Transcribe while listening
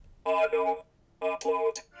audio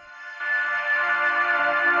upload.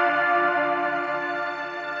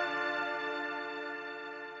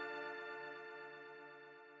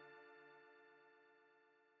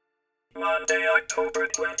 Monday, October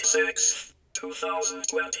 26,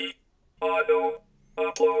 2020. Audio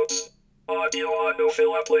uploads. Audio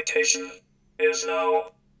autofill application is now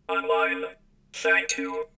online. Thank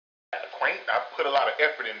you. Quaint, I put a lot of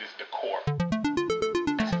effort in this decor.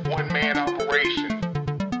 One-man operation.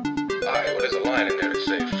 Alright, well, there's a line in there that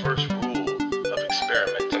say, first rule of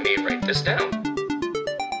experiment. Let me write this down.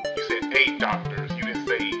 You said a doctors. You didn't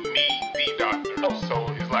say me, the doctor. Oh. So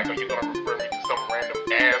it's like, are you going to refer me to some random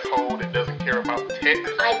asshole that doesn't care about tech?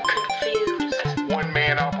 I'm confused.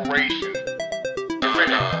 One-man operation.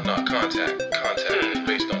 No, Contact. Contact is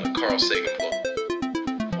based on the Carl Sagan book.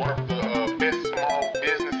 One of the best small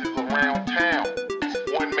businesses around town.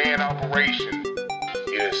 One-man operation.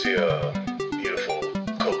 You didn't see a beautiful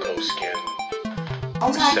cocoa skin.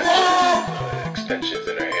 Oh my God! Extensions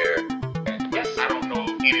in her hair. Yes. I don't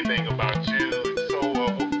know anything about you. So,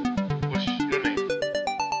 what's your name?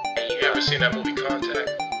 You ever seen that movie Contact?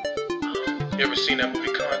 You ever seen that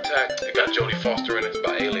movie Contact? It got Jodie Foster in it. It's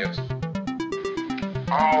about aliens.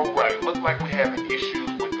 Alright, looks like we're having issues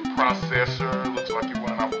with the processor. Looks like you're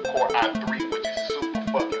running off a Core i3, which is super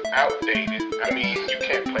fucking outdated. I mean, you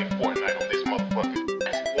can't play Fortnite on this motherfucker.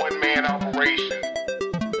 One-man operation.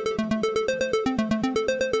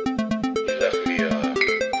 You left me a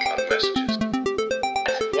lot of messages.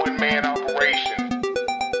 One-man operation.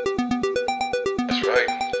 That's right.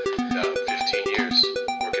 15 years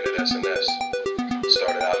working at SNS.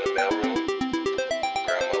 Started out in the mailroom.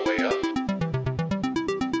 Ground my way up.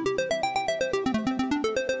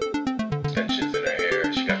 Extensions in her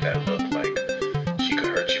hair. She got that look like she could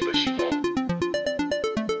hurt you, but she won't.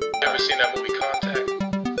 You ever seen that movie Contact?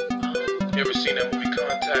 You ever seen that movie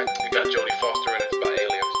Contact? It got Jodie Foster in it. It's about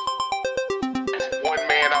aliens.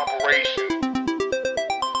 One-man operation.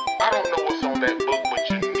 I don't know what's on that book, but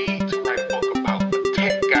you need to write a book about the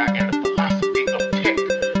tech guy and the philosophy of tech.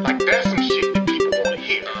 Like, that's some shit that people want to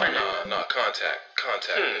hear. No, Contact.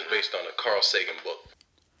 Contact is based on the Carl Sagan book.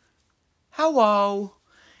 Hello.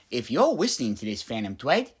 If you're listening to this Phantom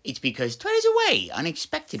Thread, it's because Thread is away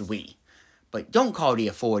unexpectedly. But don't call the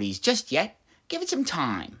authorities just yet. Give it some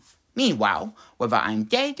time. Meanwhile, whether I'm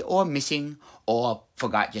dead or missing, or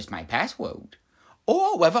forgot just my password,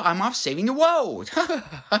 or whether I'm off saving the world.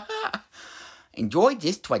 Enjoy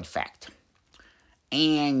this Thread fact.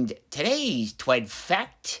 And today's Thread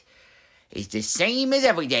fact is the same as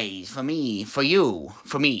every day's for me, for you,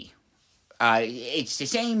 for me. It's the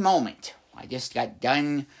same moment. I just got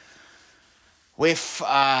done with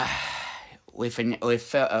a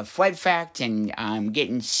Thread fact, and I'm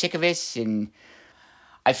getting sick of this. And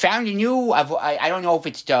I found a new. I don't know if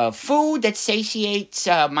it's the food that satiates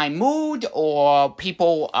my mood, or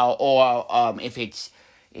people, or if it's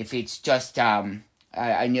just a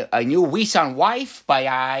new lease on life. But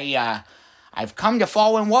I've come to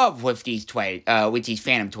fall in love with these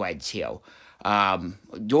Phantom Threads here.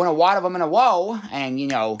 Doing a lot of them in a row, and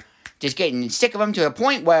just getting sick of them to the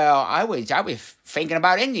point where I was thinking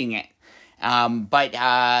about ending it. But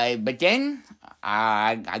then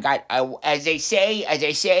I got, as they say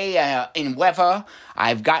in weather,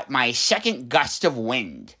 I've got my second gust of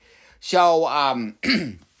wind. So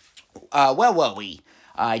where were we?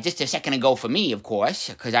 Just a second ago for me, of course,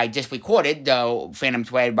 because I just recorded the Phantom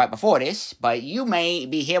Thread right before this, but you may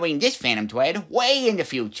be hearing this Phantom Thread way in the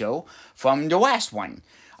future from the last one.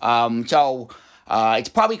 So it's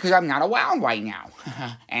probably because I'm not around right now,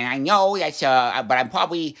 and I know that's but I'm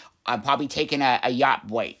probably taking a yacht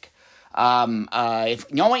break.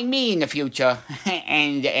 If knowing me in the future,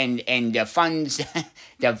 and the funds,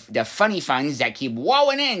 the funny funds that keep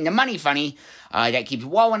rolling in, the money funny that keeps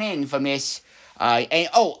rolling in from this.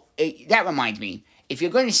 That reminds me. If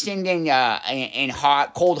you're going to send in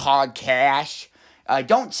cold hard cash,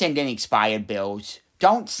 don't send in expired bills.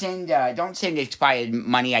 Don't send expired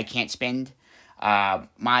money I can't spend. Walt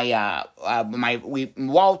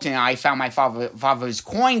and I found my father's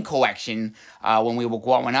coin collection when we were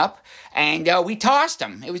growing up, and we tossed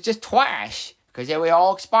them. It was just trash because they were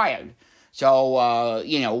all expired. So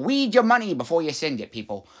read your money before you send it,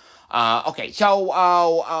 people. Okay, so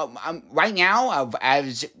right now,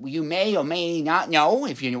 as you may or may not know,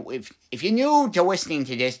 if you're new to listening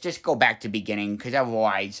to this, just go back to the beginning, because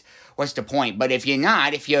otherwise, what's the point? But if you're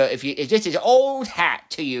not, if this is old hat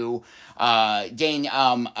to you, then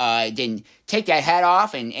take that hat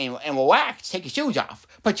off and relax. Take your shoes off.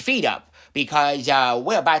 Put your feet up. Because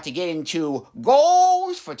we're about to get into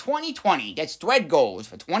goals for 2020. That's Thread goals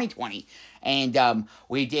for 2020. And I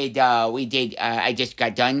just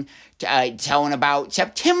got done telling about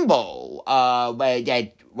September.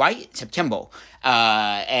 September.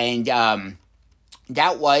 And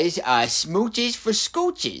that was Smooches for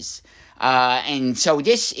Scooches. And so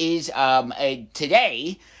this is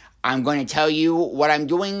today. I'm going to tell you what I'm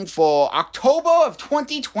doing for October of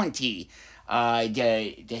 2020.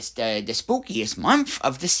 The spookiest month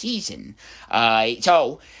of the season.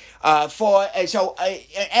 Everyone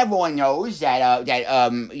knows that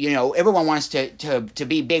everyone wants to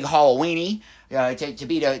be big Halloweeny. To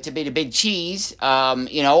be the big cheese,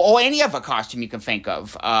 or any other costume you can think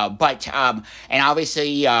of. And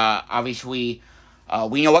obviously,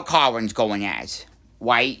 we know what Corin's going as,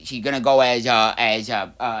 right? She's gonna go as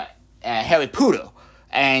Harry Potter,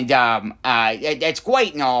 and that's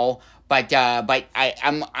great and all. But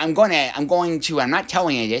I'm not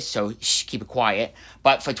telling you this, so shh, keep it quiet.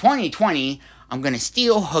 But for 2020. I'm gonna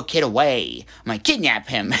steal her kid away. I'm gonna kidnap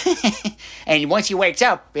him, and once he wakes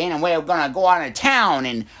up, man, we're gonna go out of town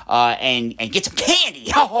and get some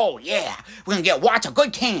candy. Oh yeah, we're gonna get lots of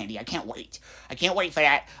good candy. I can't wait for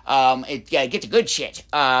that. Get the good shit.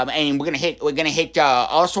 And we're gonna hit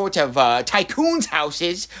all sorts of tycoons'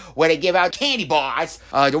 houses where they give out candy bars.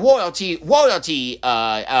 The royalty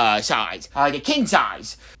size, the king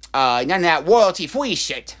size. None of that royalty free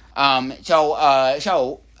shit.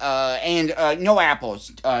 No apples,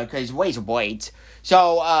 because razor blades.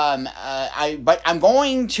 So, I'm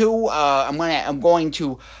going to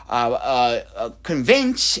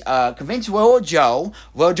convince Little Joe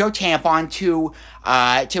Tampon to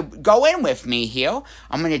go in with me here.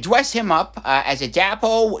 I'm going to dress him up as a dapper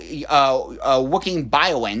looking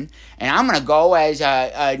Byron, and I'm going to go as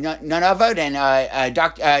none other than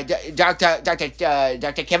Dr.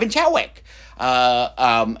 Kevin Chadwick.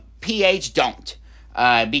 PH don't.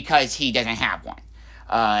 Because he doesn't have one,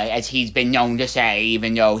 as he's been known to say,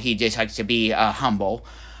 even though he just likes to be humble.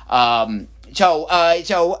 I'm going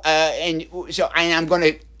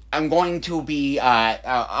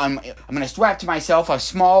to strap to myself a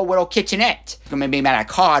small little kitchenette. It's going to be made out of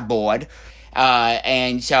cardboard. Like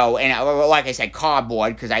I said,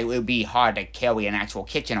 cardboard, because it would be hard to carry an actual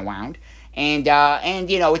kitchen around. And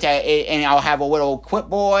I'll have a little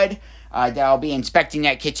clipboard. That I'll be inspecting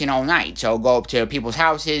that kitchen all night. So I'll go up to people's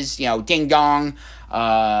houses, ding dong,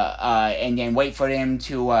 and then wait for them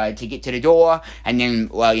to get to the door, and then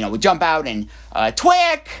we jump out and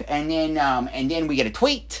twick, and then we get a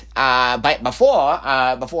tweet. But before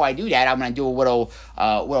I do that, I'm gonna do a little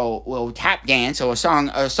tap dance, or a song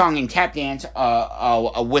and tap dance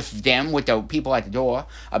with the people at the door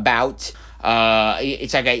about.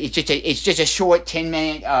 It's just a short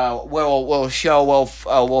 10-minute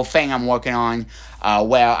little thing I'm working on,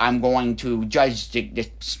 where I'm going to judge the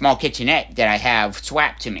small kitchenette that I have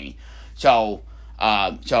swapped to me. So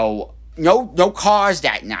no cars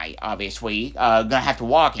that night, obviously. Gonna have to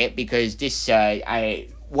walk it, because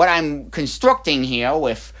what I'm constructing here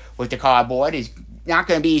with the cardboard is not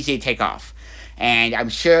gonna be easy to take off. And I'm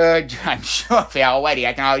sure of it already.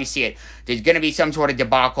 I can already see it. There's going to be some sort of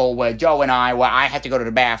debacle where Joe and I have to go to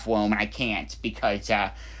the bathroom and I can't because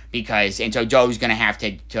and so Joe's going to have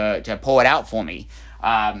to pull it out for me.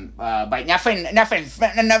 But nothing.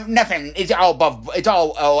 It's all above. It's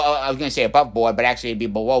all. I was going to say above board, but actually it'd be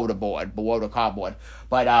below the board, below the cardboard.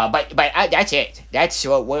 But that's it. That's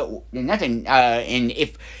nothing. And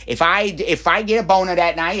if I get a boner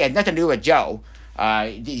that night, it has nothing to do with Joe.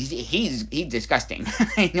 He's disgusting.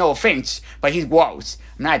 No offense, but he's gross.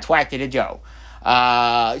 I'm not attracted to Joe. So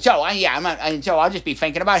I'll just be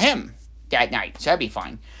thinking about him that night. So that'd be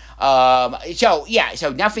fine. So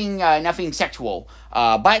nothing sexual.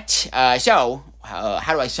 How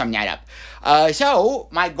do I sum that up? So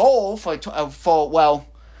my goal for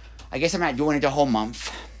I guess I'm not doing it the whole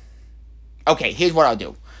month. Okay, here's what I'll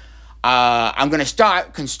do. I'm going to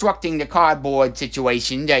start constructing the cardboard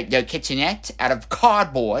situation, the kitchenette, out of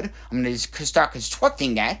cardboard. I'm going to start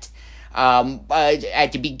constructing that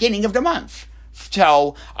at the beginning of the month.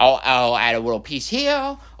 So I'll add a little piece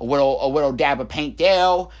here, a little dab of paint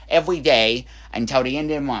there every day until the end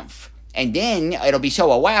of the month. And then it'll be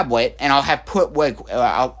so elaborate, and I'll have put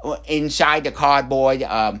inside the cardboard.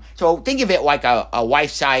 So think of it like a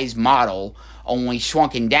life-size model, only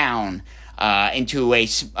shrunken down into a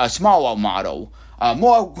smaller model.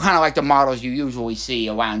 More kind of like the models you usually see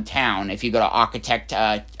around town if you go to architect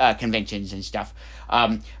conventions and stuff.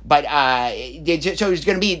 So it's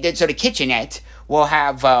going to be, so the kitchenette will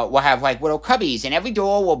have like little cubbies, and every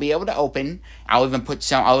door will be able to open. I'll even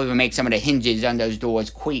make some of the hinges on those doors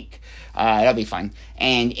creak. That'll be fun.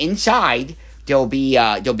 And inside there'll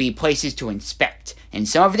be places to inspect. And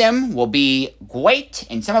some of them will be great,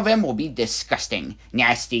 and some of them will be disgusting,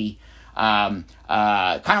 nasty, kind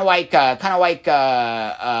of like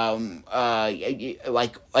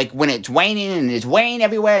when it's raining and there's rain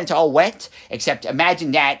everywhere and it's all wet. Except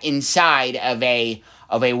imagine that inside of a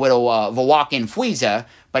little of a walk-in freezer,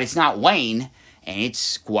 but it's not rain and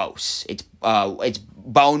it's gross. It's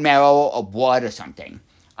bone marrow or blood or something.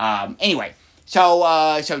 Anyway. So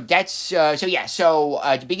at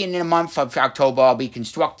the beginning of the month of October, I'll be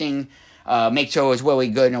constructing, make sure it's really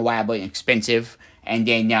good and elaborate and expensive. And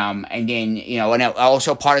then, and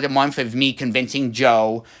also part of the month of me convincing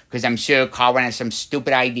Joe, because I'm sure Colin has some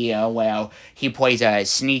stupid idea where he plays a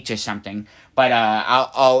Sneetch or something. But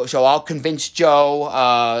I'll convince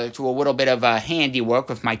Joe to a little bit of handiwork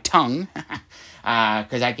with my tongue.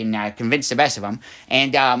 Because I can convince the best of them,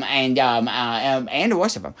 and the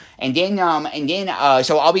worst of them, and then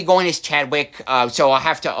so I'll be going as Chadwick. So I'll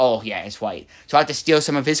have to. Oh yeah, it's right. So I have to steal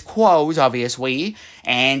some of his clothes, obviously,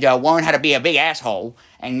 and learn how to be a big asshole.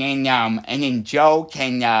 And then Joe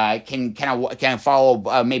can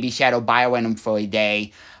follow maybe Shadow Byron for a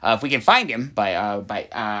day if we can find him. But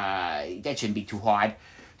that shouldn't be too hard.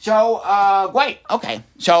 So, great. Okay.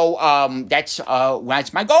 So, that's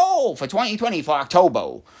my goal for 2020 for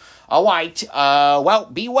October. All right. Well,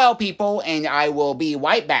 be well, people, and I will be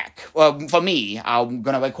right back. For me, I'm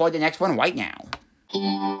going to record the next one right now.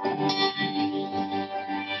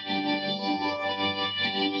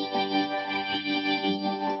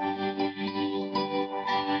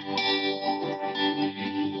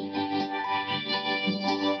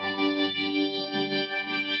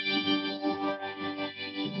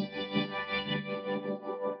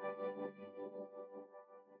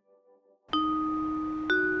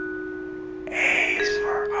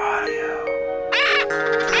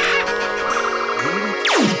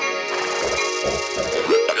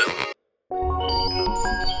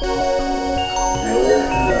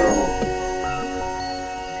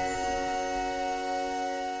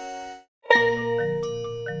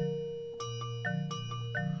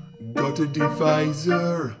 Got a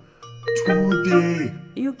divisor today.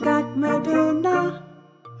 You got Moderna.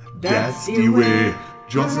 That's the way.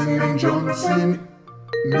 Johnson and Johnson.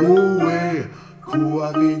 No way.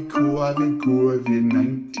 COVID-19.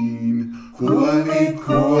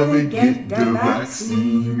 COVID, get the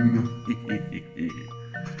vaccine.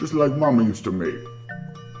 Just like Mama used to make.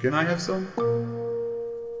 Can I have some?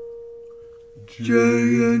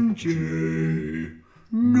 J&J.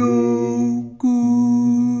 No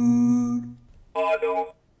good.